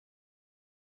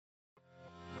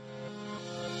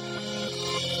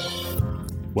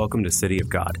Welcome to City of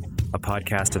God, a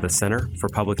podcast of the Center for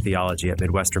Public Theology at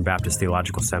Midwestern Baptist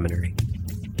Theological Seminary.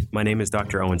 My name is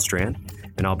Dr. Owen Strand,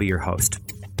 and I'll be your host.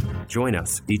 Join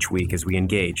us each week as we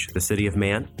engage the city of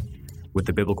man with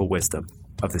the biblical wisdom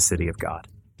of the city of God.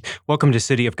 Welcome to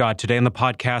City of God. Today on the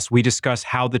podcast, we discuss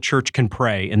how the church can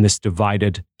pray in this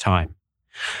divided time.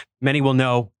 Many will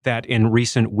know that in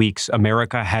recent weeks,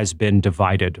 America has been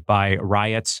divided by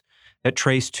riots that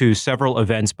trace to several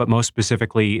events, but most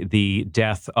specifically the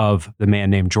death of the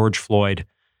man named George Floyd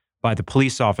by the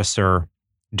police officer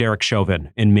Derek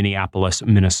Chauvin in Minneapolis,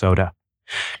 Minnesota.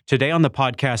 Today on the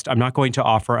podcast, I'm not going to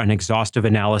offer an exhaustive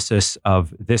analysis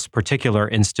of this particular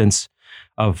instance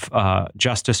of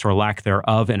justice or lack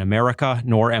thereof in America,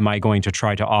 nor am I going to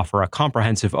try to offer a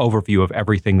comprehensive overview of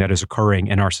everything that is occurring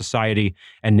in our society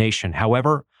and nation.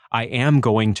 However, I am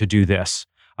going to do this.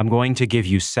 I'm going to give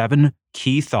you 7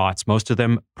 key thoughts, most of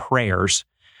them prayers,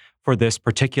 for this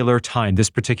particular time, this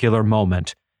particular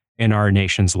moment in our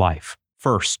nation's life.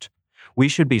 First, we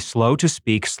should be slow to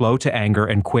speak, slow to anger,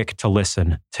 and quick to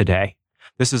listen today.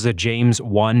 This is a James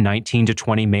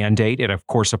 1:19-20 mandate. It, of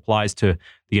course, applies to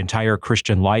the entire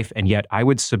Christian life, and yet I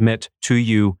would submit to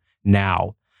you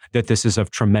now that this is of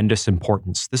tremendous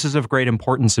importance. This is of great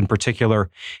importance in particular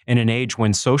in an age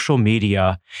when social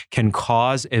media can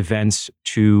cause events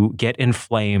to get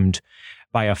inflamed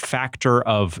by a factor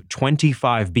of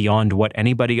 25 beyond what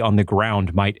anybody on the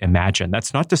ground might imagine.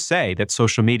 That's not to say that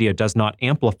social media does not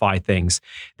amplify things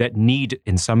that need,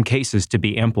 in some cases, to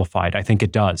be amplified. I think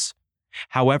it does.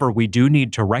 However, we do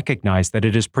need to recognize that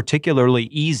it is particularly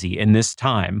easy in this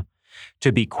time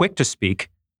to be quick to speak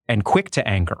and quick to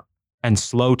anger and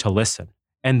slow to listen,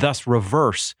 and thus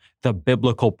reverse the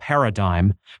biblical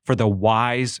paradigm for the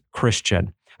wise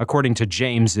Christian, according to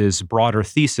James's broader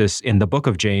thesis in the book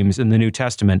of James in the New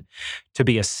Testament, to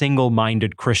be a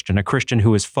single-minded Christian, a Christian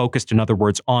who is focused, in other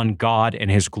words, on God and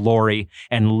his glory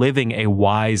and living a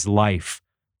wise life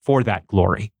for that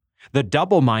glory. The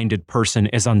double-minded person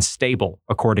is unstable,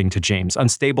 according to James,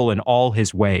 unstable in all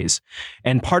his ways.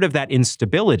 And part of that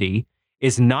instability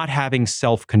is not having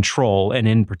self-control, and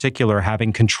in particular,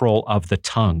 having control of the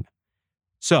tongue.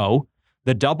 So,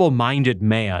 the double-minded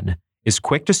man is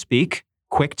quick to speak,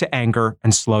 quick to anger,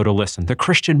 and slow to listen. The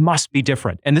Christian must be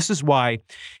different. And this is why,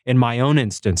 in my own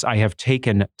instance, I have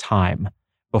taken time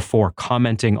before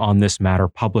commenting on this matter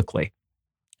publicly.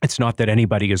 It's not that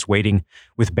anybody is waiting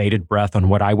with bated breath on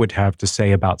what I would have to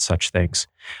say about such things,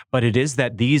 but it is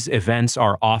that these events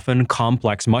are often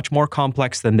complex, much more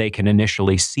complex than they can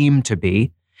initially seem to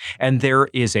be, and there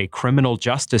is a criminal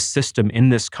justice system in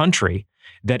this country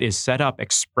that is set up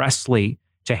expressly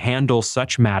to handle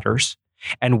such matters,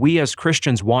 and we as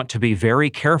Christians want to be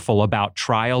very careful about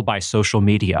trial by social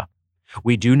media.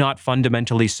 We do not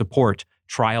fundamentally support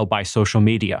trial by social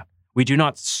media. We do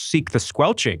not seek the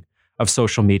squelching of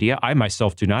social media. I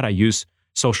myself do not. I use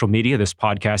social media. This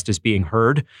podcast is being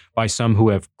heard by some who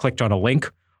have clicked on a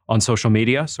link on social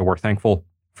media, so we're thankful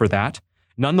for that.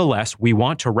 Nonetheless, we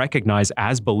want to recognize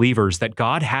as believers that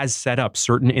God has set up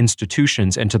certain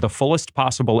institutions, and to the fullest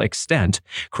possible extent,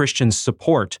 Christians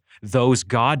support those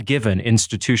God-given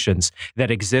institutions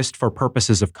that exist for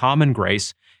purposes of common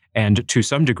grace and, to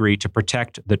some degree, to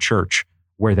protect the church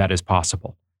where that is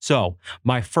possible. So,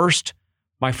 my first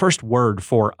word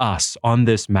for us on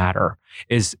this matter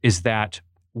is that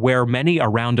where many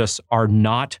around us are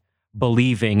not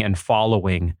believing and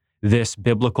following this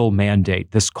biblical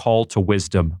mandate, this call to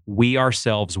wisdom, we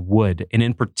ourselves would, and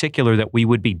in particular that we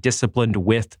would be disciplined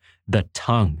with the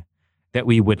tongue, that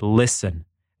we would listen,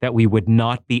 that we would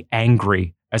not be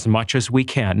angry as much as we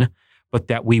can, but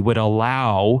that we would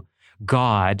allow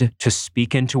God to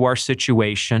speak into our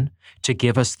situation, to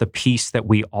give us the peace that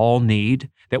we all need,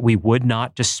 that we would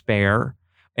not despair.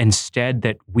 Instead,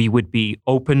 that we would be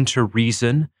open to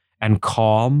reason and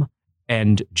calm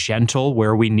and gentle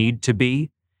where we need to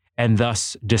be, and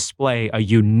thus display a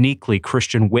uniquely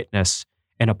Christian witness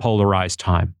in a polarized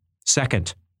time.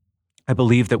 Second, I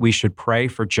believe that we should pray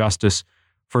for justice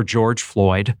for George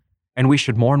Floyd, and we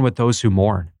should mourn with those who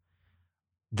mourn.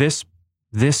 This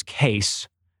case,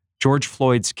 George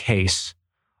Floyd's case,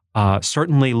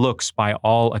 certainly looks by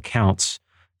all accounts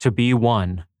to be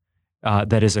one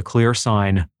that is a clear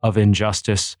sign of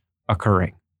injustice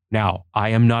occurring. Now, I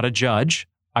am not a judge.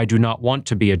 I do not want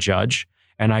to be a judge,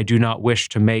 and I do not wish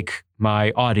to make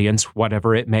my audience,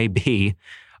 whatever it may be,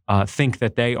 think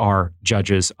that they are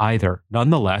judges either.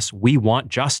 Nonetheless, we want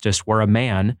justice where a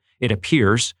man, it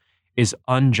appears, is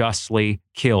unjustly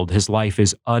killed. His life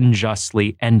is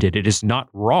unjustly ended. It is not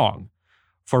wrong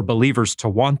for believers to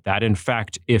want that. In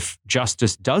fact, if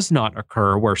justice does not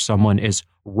occur where someone is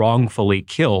wrongfully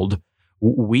killed,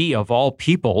 we of all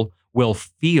people will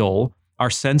feel our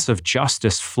sense of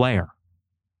justice flare.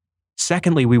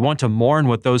 Secondly, we want to mourn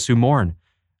with those who mourn.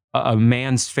 A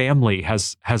man's family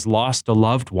has lost a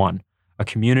loved one, a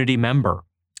community member.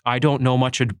 I don't know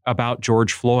much about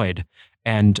George Floyd,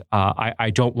 and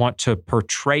I don't want to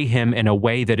portray him in a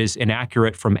way that is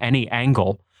inaccurate from any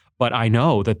angle, but I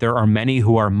know that there are many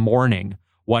who are mourning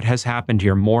what has happened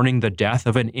here, mourning the death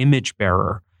of an image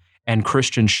bearer, and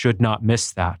Christians should not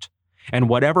miss that. And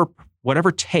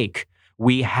whatever take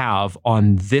we have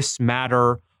on this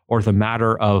matter or the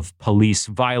matter of police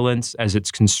violence as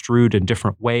it's construed in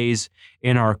different ways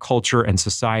in our culture and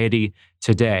society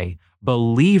today,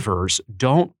 believers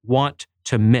don't want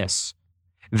to miss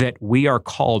that we are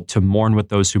called to mourn with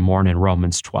those who mourn in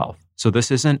Romans 12. So this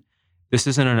isn't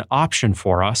an option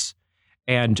for us.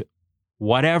 And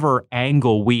whatever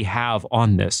angle we have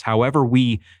on this, however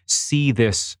we see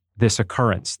this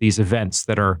occurrence, these events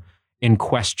that are in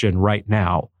question right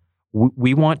now,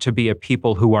 we want to be a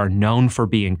people who are known for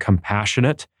being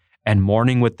compassionate and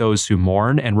mourning with those who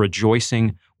mourn and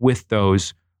rejoicing with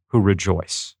those who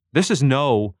rejoice. This is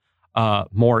no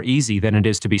more easy than it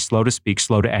is to be slow to speak,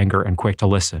 slow to anger, and quick to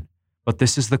listen. But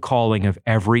this is the calling of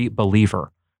every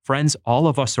believer. Friends, all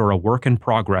of us are a work in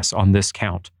progress on this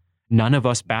count. None of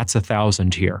us bats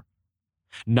 1,000 here.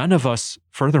 None of us,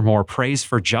 furthermore, prays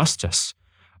for justice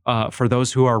for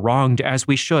those who are wronged as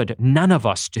we should. None of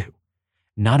us do.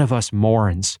 None of us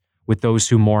mourns with those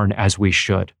who mourn as we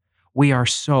should. We are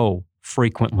so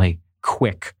frequently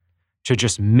quick to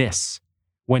just miss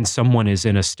when someone is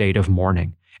in a state of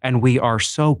mourning. And we are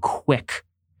so quick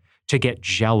to get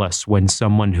jealous when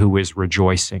someone who is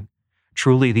rejoicing.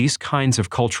 Truly, these kinds of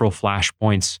cultural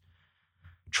flashpoints,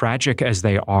 tragic as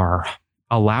they are,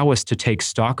 allow us to take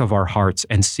stock of our hearts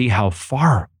and see how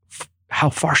far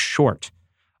short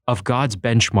of God's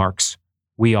benchmarks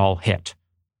we all hit,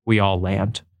 we all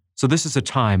land. So this is a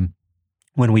time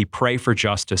when we pray for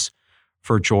justice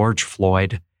for George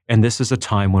Floyd, and this is a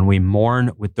time when we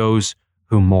mourn with those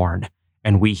who mourn,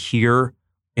 and we hear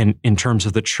in terms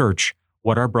of the church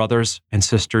what our brothers and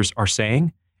sisters are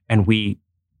saying, and we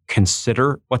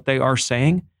consider what they are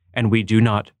saying, and we do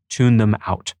not tune them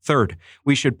out. Third,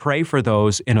 we should pray for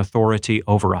those in authority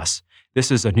over us.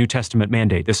 This is a New Testament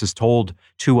mandate. This is told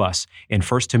to us in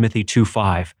 1 Timothy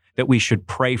 2:5, that we should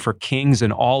pray for kings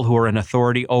and all who are in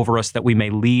authority over us, that we may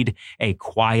lead a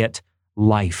quiet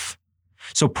life.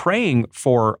 So praying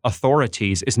for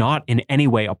authorities is not in any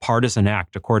way a partisan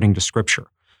act, according to Scripture.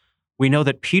 We know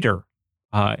that Peter,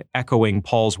 echoing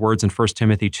Paul's words in 1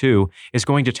 Timothy 2, is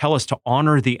going to tell us to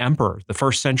honor the emperor, the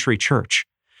first century church.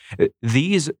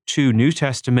 These two New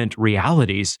Testament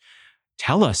realities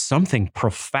tell us something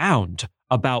profound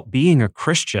about being a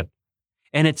Christian.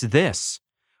 And it's this: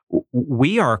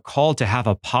 we are called to have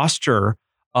a posture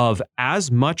of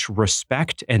as much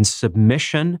respect and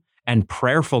submission and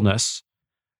prayerfulness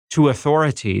to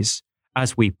authorities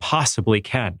as we possibly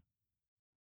can.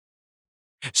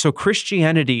 So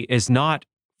Christianity is not,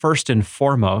 first and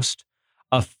foremost,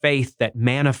 a faith that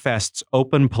manifests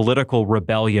open political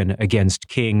rebellion against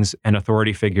kings and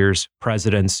authority figures,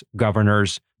 presidents,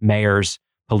 governors, mayors,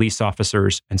 police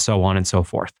officers, and so on and so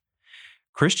forth.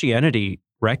 Christianity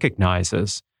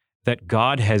recognizes that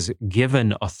God has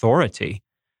given authority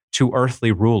to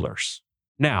earthly rulers.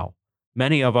 Now,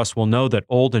 many of us will know that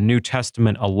Old and New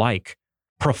Testament alike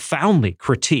profoundly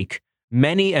critique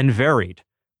many and varied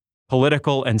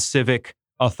political and civic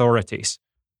authorities.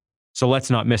 So let's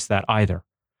not miss that either.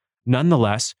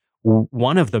 Nonetheless,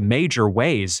 one of the major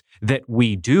ways that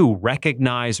we do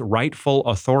recognize rightful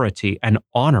authority and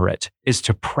honor it is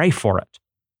to pray for it,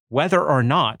 whether or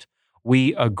not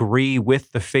we agree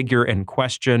with the figure in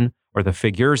question or the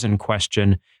figures in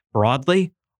question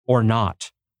broadly or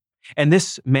not. And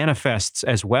this manifests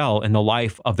as well in the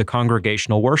life of the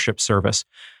congregational worship service.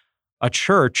 A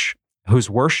church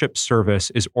whose worship service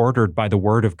is ordered by the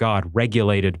Word of God,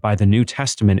 regulated by the New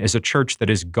Testament, is a church that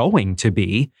is going to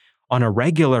be, on a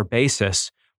regular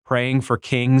basis, praying for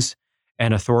kings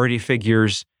and authority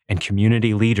figures and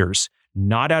community leaders,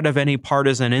 not out of any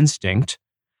partisan instinct,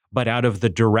 but out of the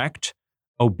direct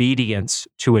obedience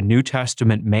to a New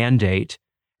Testament mandate,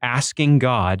 asking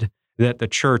God that the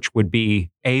church would be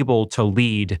able to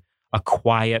lead a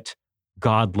quiet,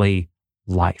 godly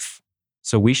life.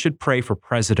 So we should pray for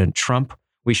President Trump.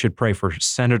 We should pray for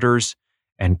senators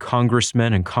and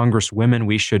congressmen and congresswomen.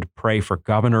 We should pray for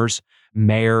governors,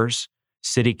 mayors,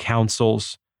 city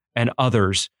councils, and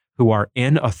others who are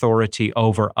in authority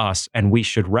over us. And we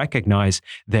should recognize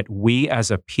that we as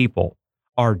a people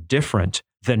are different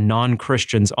than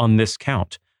non-Christians on this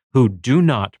count, who do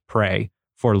not pray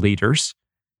for leaders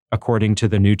according to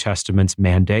the New Testament's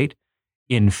mandate,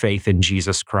 in faith in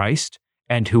Jesus Christ,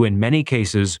 and who in many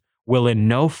cases will in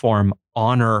no form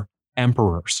honor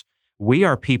emperors. We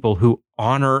are people who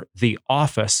honor the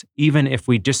office, even if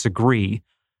we disagree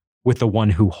with the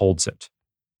one who holds it.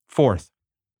 Fourth,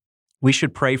 we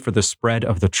should pray for the spread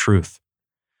of the truth.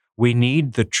 We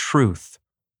need the truth,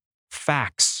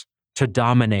 facts, to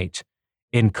dominate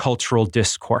in cultural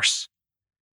discourse.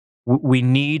 We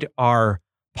need our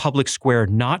public square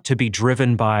not to be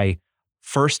driven by,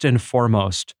 first and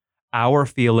foremost, our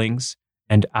feelings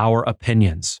and our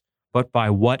opinions, but by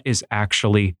what is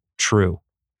actually true.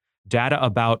 Data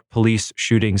about police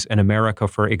shootings in America,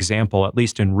 for example, at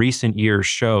least in recent years,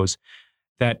 shows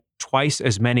that twice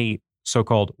as many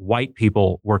so-called white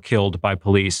people were killed by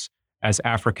police as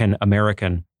African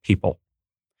American people.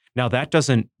 Now, that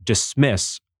doesn't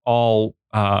dismiss all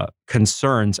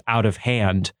concerns out of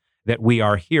hand that we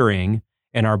are hearing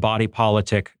in our body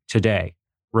politic today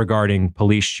regarding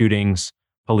police shootings,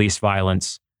 police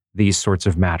violence, these sorts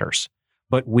of matters.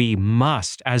 But we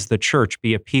must, as the church,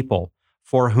 be a people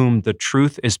for whom the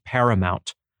truth is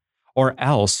paramount, or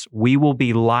else we will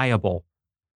be liable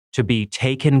to be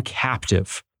taken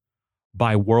captive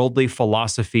by worldly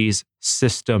philosophies,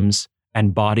 systems,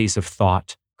 and bodies of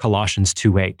thought. Colossians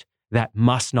 2:8. That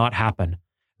must not happen.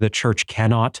 The church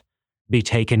cannot be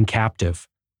taken captive.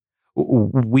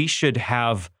 We should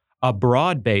have a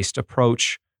broad-based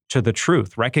approach to the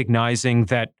truth, recognizing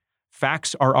that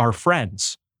facts are our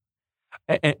friends.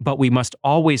 But we must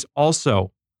always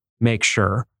also make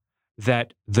sure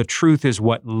that the truth is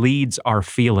what leads our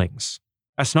feelings.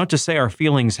 That's not to say our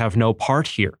feelings have no part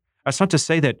here. That's not to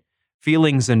say that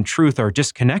feelings and truth are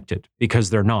disconnected, because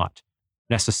they're not,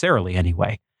 necessarily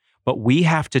anyway. But we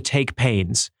have to take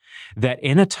pains that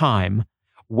in a time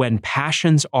when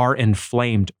passions are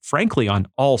inflamed, frankly, on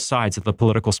all sides of the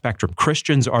political spectrum,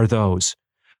 Christians are those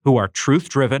who are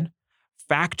truth-driven,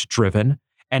 fact-driven,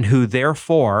 and who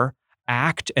therefore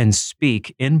act and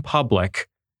speak in public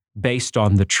based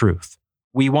on the truth.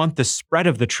 We want the spread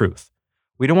of the truth.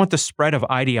 We don't want the spread of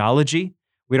ideology.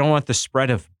 We don't want the spread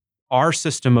of our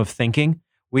system of thinking.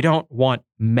 We don't want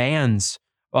man's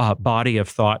body of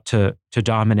thought to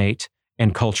dominate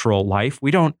in cultural life.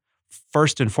 We don't,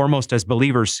 first and foremost, as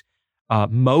believers,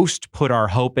 most put our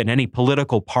hope in any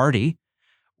political party.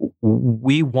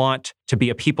 We want to be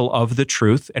a people of the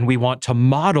truth, and we want to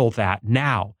model that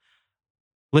now.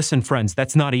 Listen, friends,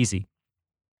 that's not easy.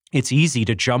 It's easy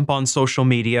to jump on social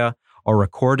media or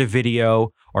record a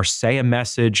video or say a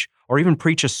message or even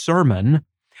preach a sermon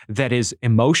that is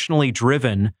emotionally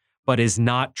driven but is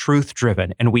not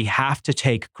truth-driven. And we have to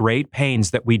take great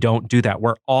pains that we don't do that.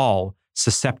 We're all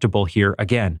susceptible here.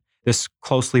 Again, this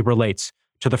closely relates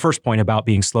to the first point about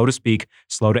being slow to speak,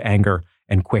 slow to anger,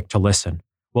 and quick to listen.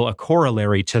 Well, a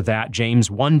corollary to that James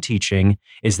 1 teaching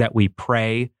is that we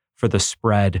pray for the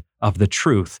spread of the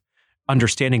truth,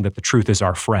 understanding that the truth is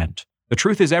our friend. The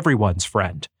truth is everyone's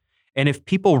friend. And if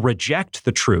people reject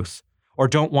the truth or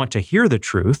don't want to hear the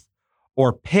truth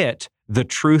or pit the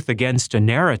truth against a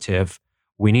narrative,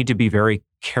 we need to be very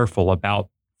careful about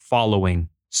following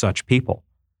such people.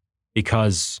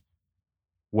 Because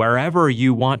wherever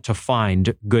you want to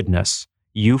find goodness,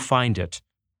 you find it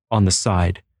on the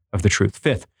side of the truth.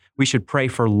 Fifth, we should pray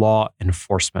for law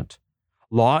enforcement.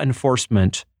 Law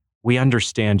enforcement, we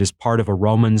understand, is part of a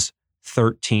Romans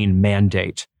 13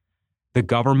 mandate. The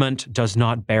government does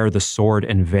not bear the sword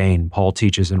in vain, Paul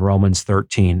teaches in Romans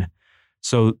 13.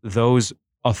 So those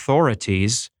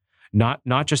authorities,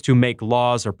 not just who make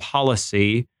laws or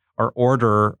policy or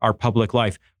order our public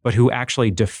life, but who actually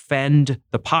defend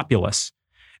the populace,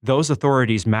 those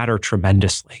authorities matter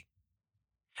tremendously.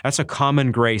 That's a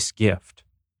common grace gift,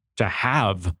 to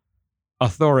have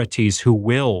authorities who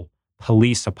will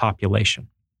police a population.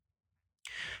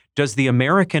 Does the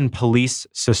American police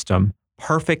system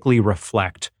perfectly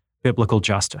reflect biblical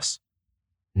justice?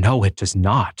 No, it does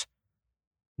not.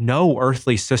 No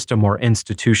earthly system or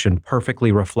institution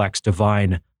perfectly reflects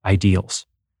divine ideals.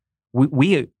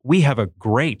 We have a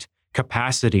great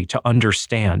capacity to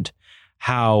understand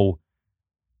how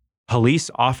police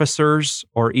officers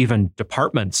or even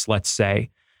departments, let's say,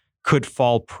 could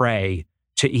fall prey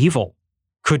to evil,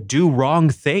 could do wrong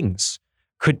things,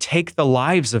 could take the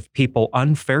lives of people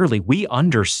unfairly. We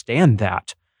understand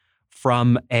that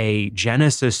from a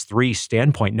Genesis 3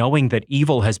 standpoint, knowing that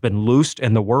evil has been loosed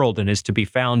in the world and is to be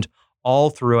found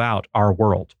all throughout our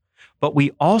world. But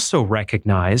we also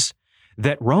recognize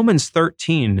that Romans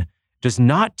 13 does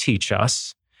not teach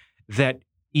us that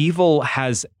evil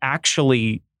has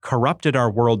actually corrupted our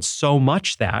world so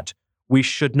much that we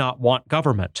should not want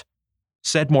government.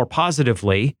 Said more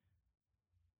positively,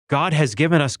 God has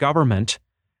given us government,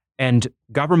 and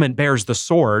government bears the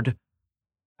sword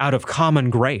out of common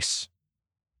grace.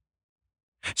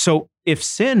 So if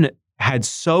sin had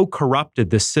so corrupted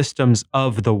the systems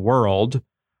of the world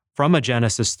from a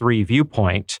Genesis 3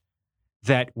 viewpoint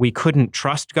that we couldn't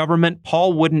trust government,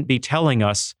 Paul wouldn't be telling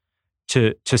us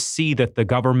to see that the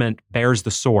government bears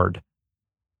the sword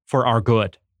for our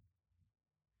good.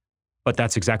 But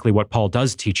that's exactly what Paul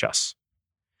does teach us.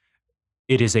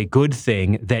 It is a good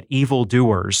thing that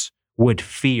evildoers would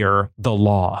fear the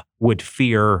law, would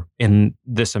fear, in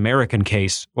this American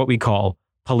case, what we call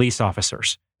police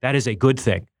officers. That is a good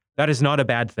thing. That is not a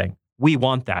bad thing. We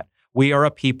want that. We are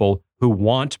a people who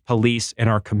want police in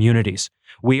our communities.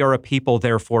 We are a people,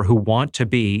 therefore, who want to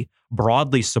be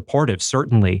broadly supportive,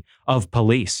 certainly, of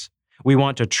police. We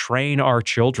want to train our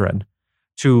children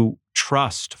to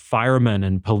trust firemen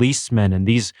and policemen and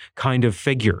these kind of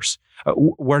figures.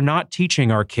 We're not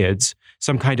teaching our kids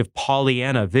some kind of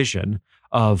Pollyanna vision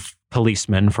of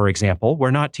policemen, for example.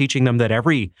 We're not teaching them that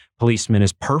every policeman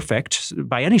is perfect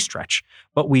by any stretch,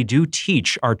 but we do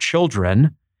teach our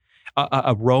children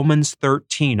a Romans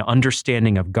 13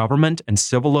 understanding of government and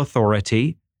civil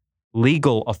authority,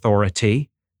 legal authority,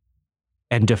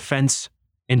 and defense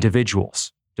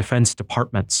individuals, defense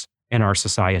departments in our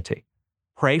society.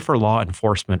 Pray for law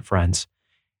enforcement, friends.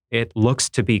 It looks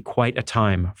to be quite a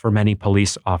time for many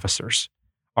police officers.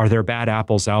 Are there bad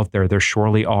apples out there? There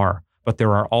surely are. But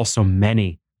there are also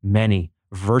many, many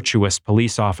virtuous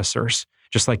police officers,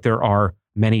 just like there are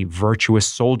many virtuous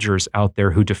soldiers out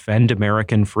there who defend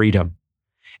American freedom.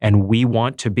 And we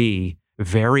want to be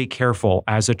very careful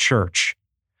as a church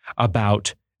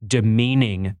about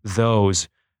demeaning those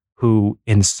who,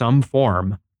 in some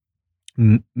form,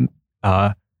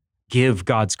 give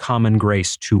God's common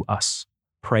grace to us.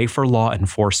 Pray for law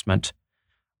enforcement.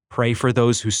 Pray for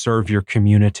those who serve your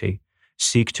community.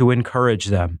 Seek to encourage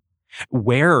them.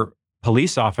 Where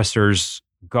police officers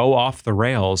go off the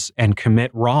rails and commit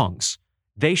wrongs,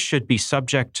 they should be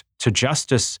subject to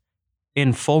justice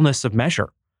in fullness of measure.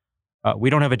 We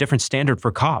don't have a different standard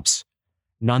for cops.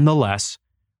 Nonetheless,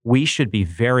 we should be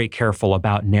very careful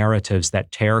about narratives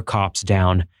that tear cops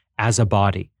down as a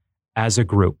body, as a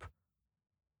group.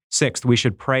 Sixth, we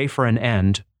should pray for an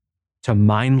end to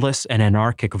mindless and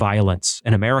anarchic violence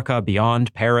in America,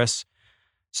 beyond, Paris,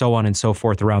 so on and so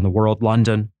forth around the world,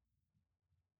 London.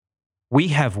 We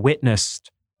have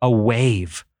witnessed a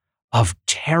wave of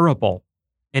terrible,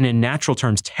 and in natural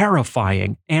terms,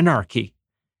 terrifying anarchy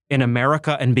in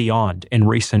America and beyond in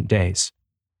recent days.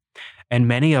 And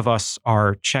many of us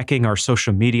are checking our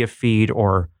social media feed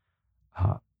or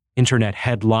internet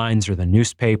headlines or the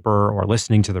newspaper or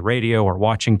listening to the radio or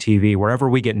watching TV, wherever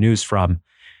we get news from.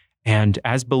 And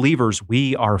as believers,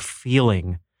 we are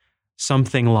feeling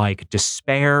something like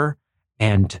despair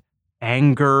and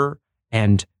anger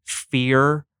and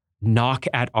fear knock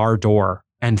at our door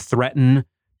and threaten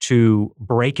to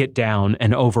break it down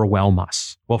and overwhelm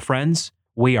us. Well, friends,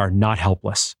 we are not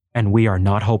helpless and we are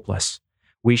not hopeless.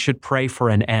 We should pray for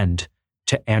an end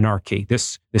to anarchy,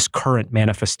 this current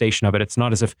manifestation of it. It's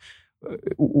not as if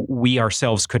we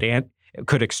ourselves could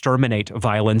exterminate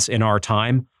violence in our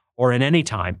time or in any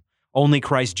time. Only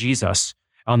Christ Jesus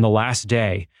on the last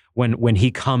day, when he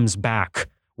comes back,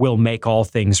 will make all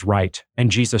things right.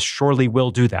 And Jesus surely will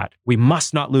do that. We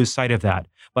must not lose sight of that.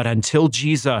 But until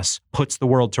Jesus puts the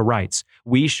world to rights,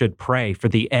 we should pray for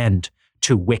the end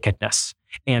to wickedness.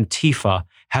 Antifa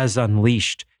has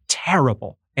unleashed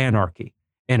terrible anarchy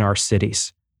in our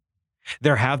cities.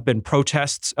 There have been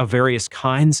protests of various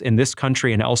kinds in this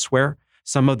country and elsewhere.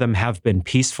 Some of them have been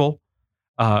peaceful.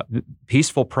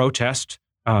 Peaceful protest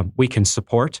we can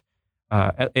support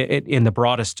in the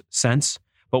broadest sense,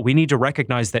 but we need to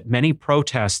recognize that many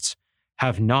protests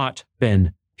have not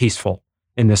been peaceful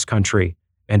in this country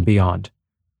and beyond.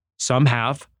 Some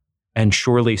have, and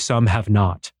surely some have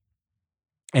not.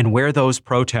 And where those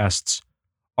protests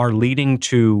are leading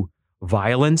to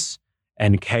violence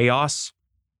and chaos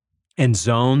and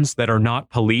zones that are not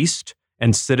policed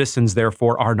and citizens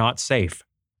therefore are not safe,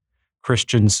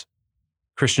 Christians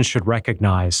should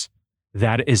recognize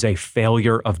that is a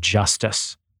failure of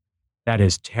justice. That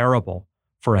is terrible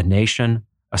for a nation,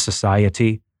 a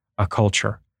society, a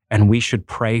culture, and we should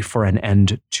pray for an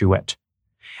end to it.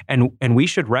 And we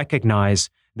should recognize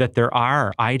that there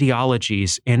are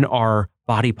ideologies in our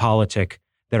body politic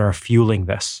that are fueling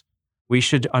this. We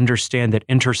should understand that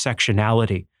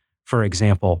intersectionality, for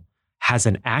example, has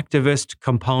an activist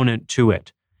component to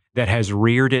it that has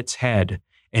reared its head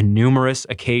in numerous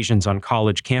occasions on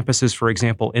college campuses, for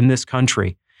example, in this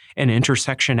country, And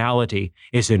intersectionality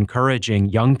is encouraging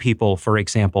young people, for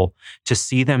example, to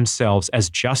see themselves as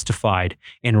justified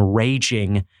in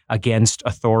raging against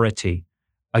authority,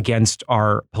 against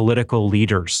our political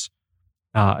leaders,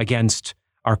 against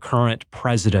our current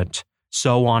president,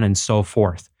 so on and so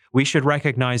forth. We should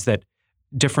recognize that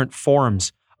different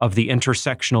forms of the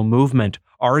intersectional movement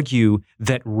argue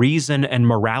that reason and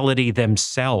morality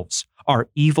themselves are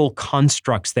evil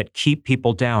constructs that keep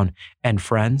people down. And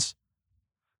friends,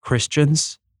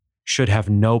 Christians should have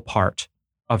no part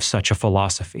of such a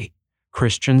philosophy.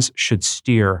 Christians should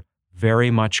steer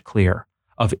very much clear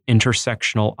of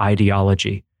intersectional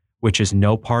ideology, which is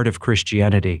no part of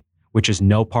Christianity, which is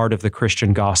no part of the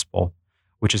Christian gospel,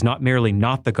 which is not merely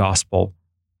not the gospel,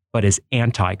 but is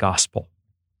anti-gospel.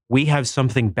 We have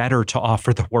something better to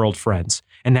offer the world, friends,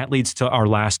 and that leads to our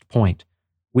last point.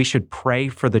 We should pray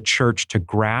for the church to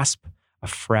grasp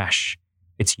afresh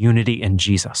its unity in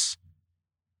Jesus.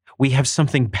 We have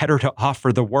something better to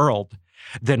offer the world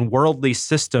than worldly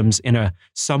systems in a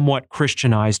somewhat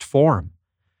Christianized form.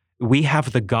 We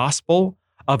have the gospel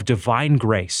of divine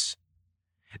grace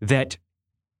that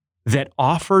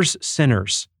offers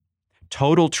sinners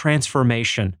total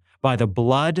transformation by the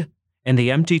blood and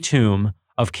the empty tomb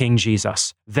of King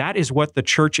Jesus. That is what the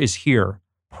church is here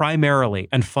primarily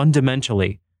and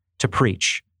fundamentally to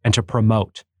preach and to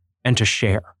promote and to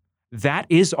share. That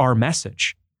is our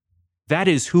message. That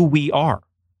is who we are.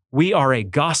 We are a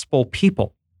gospel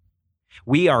people.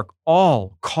 We are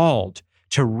all called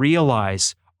to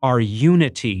realize our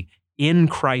unity in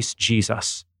Christ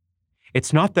Jesus.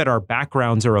 It's not that our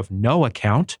backgrounds are of no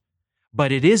account,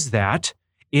 but it is that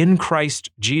in Christ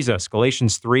Jesus,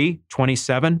 Galatians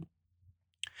 3:27,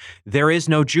 there is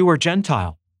no Jew or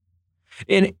Gentile.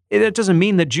 And it doesn't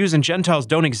mean that Jews and Gentiles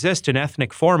don't exist in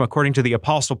ethnic form, according to the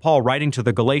Apostle Paul writing to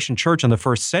the Galatian church in the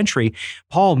first century.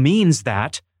 Paul means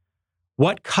that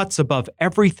what cuts above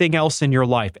everything else in your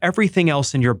life, everything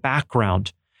else in your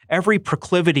background, every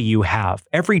proclivity you have,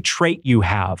 every trait you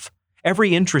have,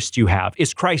 every interest you have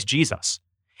is Christ Jesus.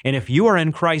 And if you are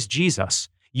in Christ Jesus,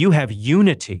 you have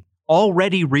unity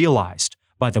already realized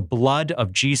by the blood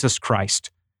of Jesus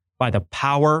Christ, by the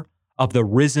power of the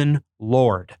risen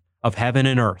Lord of heaven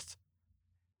and earth,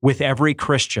 with every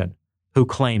Christian who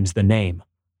claims the name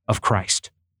of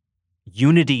Christ.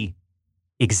 Unity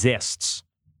exists.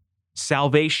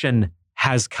 Salvation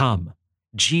has come.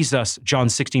 Jesus, John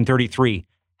 16:33,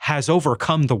 has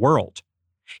overcome the world.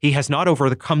 He has not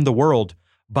overcome the world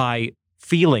by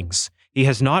feelings. He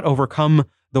has not overcome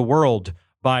the world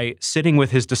by sitting with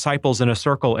his disciples in a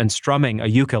circle and strumming a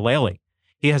ukulele.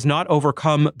 He has not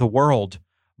overcome the world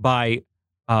by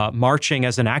marching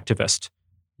as an activist.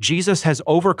 Jesus has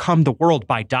overcome the world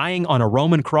by dying on a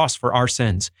Roman cross for our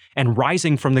sins and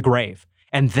rising from the grave.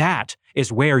 And that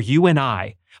is where you and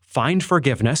I find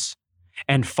forgiveness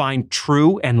and find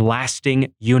true and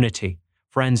lasting unity.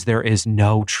 Friends, there is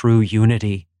no true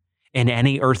unity in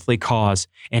any earthly cause,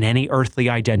 in any earthly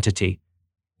identity,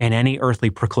 in any earthly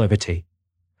proclivity.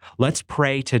 Let's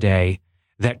pray today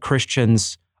that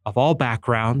Christians of all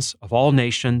backgrounds, of all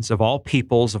nations, of all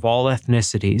peoples, of all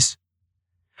ethnicities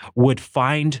would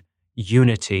find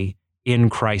unity in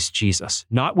Christ Jesus.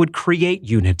 Not would create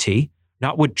unity,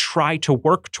 not would try to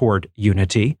work toward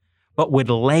unity, but would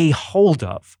lay hold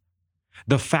of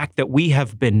the fact that we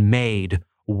have been made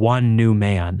one new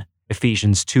man,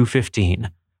 Ephesians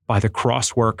 2:15, by the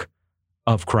crosswork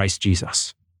of Christ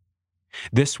Jesus.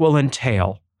 This will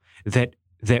entail that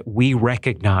we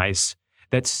recognize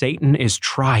that Satan is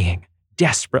trying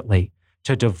desperately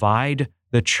to divide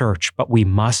the church, but we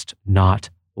must not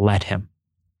let him.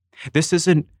 This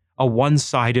isn't a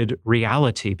one-sided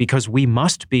reality because we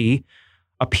must be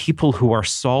a people who are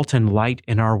salt and light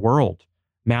in our world.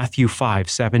 Matthew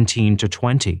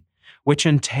 5:17-20, which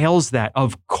entails that,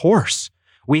 of course,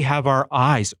 we have our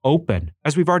eyes open,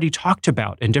 as we've already talked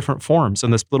about in different forms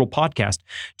in this little podcast,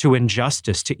 to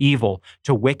injustice, to evil,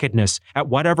 to wickedness, at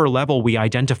whatever level we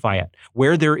identify it.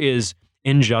 Where there is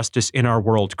injustice in our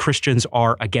world, Christians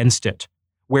are against it.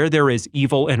 Where there is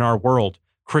evil in our world,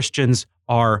 Christians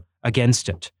are against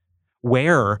it.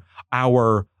 Where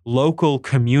our local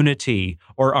community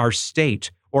or our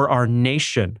state or our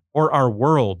nation or our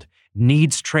world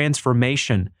needs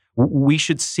transformation, we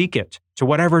should seek it to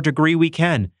whatever degree we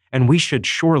can, and we should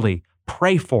surely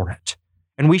pray for it.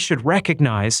 And we should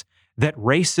recognize that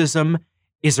racism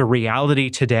is a reality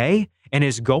today and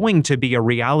is going to be a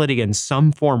reality in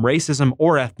some form, racism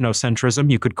or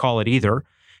ethnocentrism, you could call it either.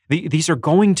 These are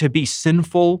going to be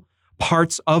sinful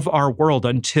parts of our world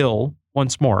until,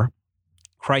 once more,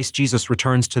 Christ Jesus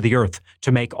returns to the earth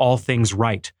to make all things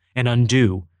right and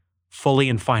undo fully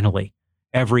and finally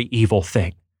every evil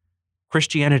thing.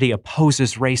 Christianity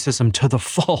opposes racism to the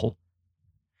full.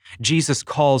 Jesus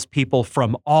calls people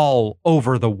from all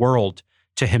over the world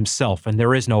to himself, and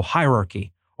there is no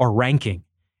hierarchy or ranking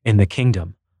in the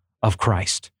kingdom of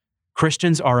Christ.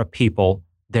 Christians are a people,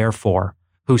 therefore,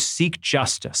 who seek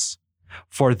justice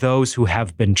for those who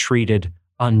have been treated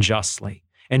unjustly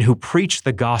and who preach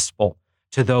the gospel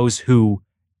to those who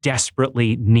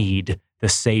desperately need the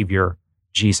Savior,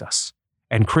 Jesus.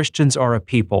 And Christians are a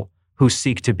people who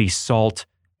seek to be salt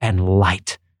and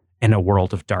light in a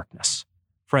world of darkness.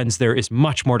 Friends, there is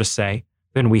much more to say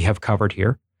than we have covered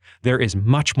here. There is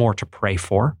much more to pray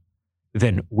for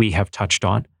than we have touched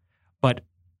on. But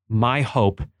my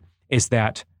hope is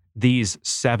that these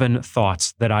 7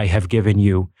 thoughts that I have given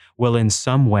you will in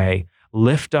some way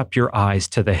lift up your eyes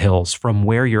to the hills from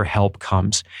where your help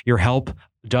comes. Your help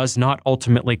does not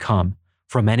ultimately come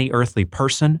from any earthly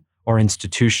person or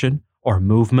institution or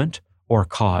movement or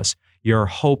cause. Your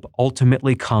hope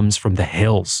ultimately comes from the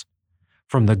hills,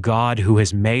 from the God who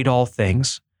has made all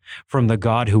things, from the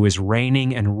God who is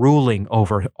reigning and ruling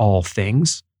over all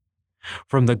things,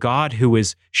 from the God who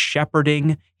is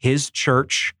shepherding his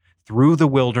church through the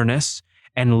wilderness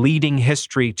and leading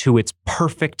history to its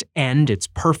perfect end, its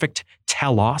perfect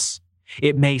telos.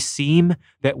 It may seem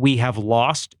that we have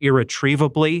lost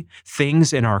irretrievably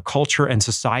things in our culture and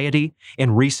society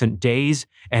in recent days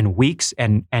and weeks,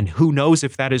 and who knows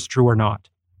if that is true or not.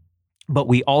 But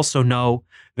we also know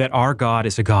that our God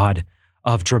is a God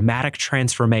of dramatic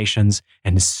transformations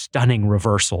and stunning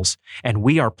reversals, and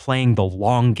we are playing the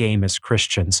long game as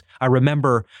Christians. I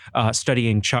remember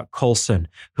studying Chuck Colson,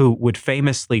 who would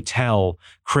famously tell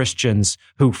Christians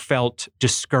who felt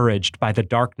discouraged by the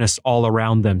darkness all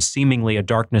around them, seemingly a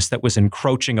darkness that was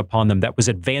encroaching upon them, that was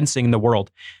advancing in the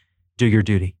world, do your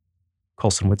duty,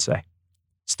 Colson would say.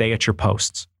 Stay at your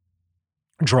posts,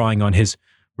 drawing on his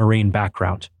Marine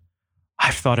background.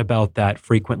 I've thought about that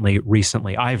frequently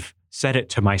recently. I've said it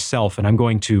to myself, and I'm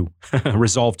going to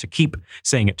resolve to keep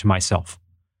saying it to myself.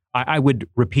 I would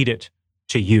repeat it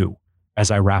to you as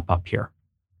I wrap up here.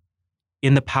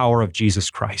 In the power of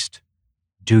Jesus Christ,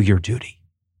 do your duty.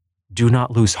 Do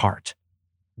not lose heart.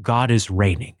 God is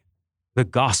reigning. The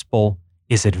gospel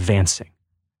is advancing.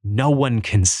 No one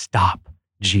can stop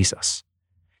Jesus.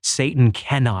 Satan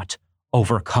cannot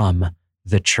overcome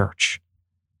the church.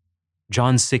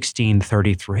 John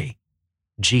 16:33,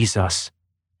 Jesus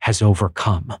has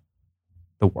overcome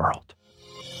the world.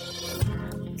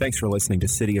 Thanks for listening to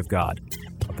City of God,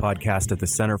 a podcast at the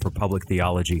Center for Public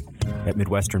Theology at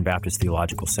Midwestern Baptist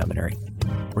Theological Seminary.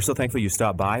 We're so thankful you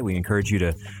stopped by. We encourage you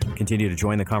to continue to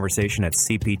join the conversation at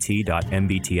cpt.mbts.edu,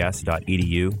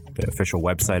 the official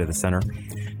website of the center.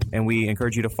 And we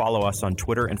encourage you to follow us on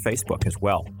Twitter and Facebook as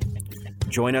well.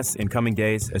 Join us in coming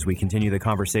days as we continue the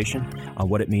conversation on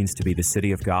what it means to be the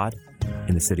city of God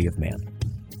in the city of man.